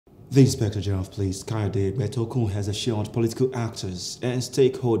The Inspector General of Police, Kayode Egbetokun, has assured political actors and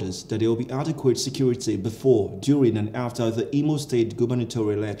stakeholders that there will be adequate security before, during and after the Imo State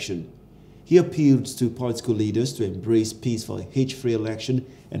gubernatorial election. He appealed to political leaders to embrace peace for a hitch-free election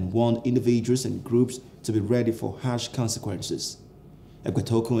and warned individuals and groups to be ready for harsh consequences.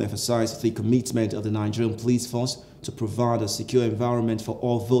 Egbetokun emphasized the commitment of the Nigerian police force to provide a secure environment for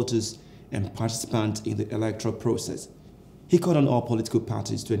all voters and participants in the electoral process. He called on all political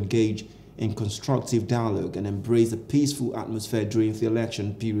parties to engage in constructive dialogue and embrace a peaceful atmosphere during the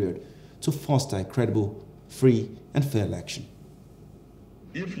election period to foster a credible, free and fair election.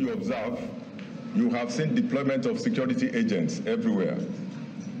 If you observe, you have seen deployment of security agents everywhere.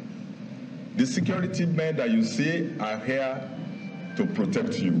 The security men that you see are here to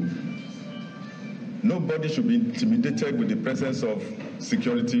protect you. Nobody should be intimidated with the presence of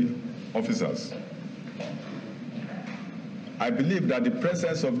security officers. I believe that the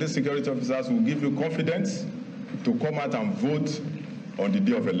presence of these security officers will give you confidence to come out and vote on the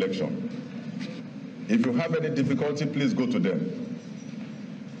day of election. If you have any difficulty, please go to them.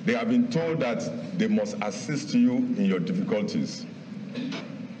 They have been told that they must assist you in your difficulties.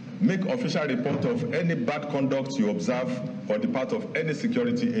 Make official report of any bad conduct you observe on the part of any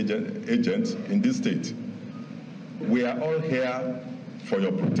security agent in this state. We are all here for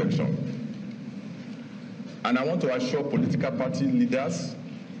your protection. And I want to assure political party leaders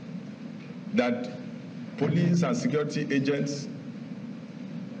that police and security agents,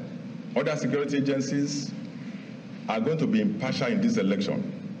 other security agencies are going to be impartial in this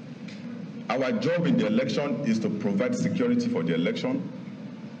election. Our job in the election is to provide security for the election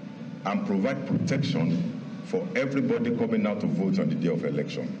and provide protection for everybody coming out to vote on the day of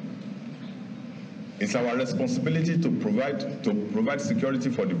election. It's our responsibility to provide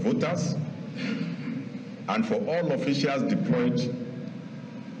security for the voters and for all officials deployed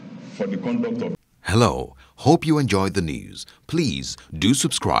for the conduct of. Hello, hope you enjoyed the news. Please do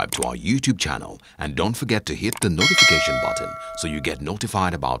subscribe to our YouTube channel and don't forget to hit the notification button so you get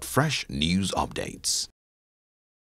notified about fresh news updates.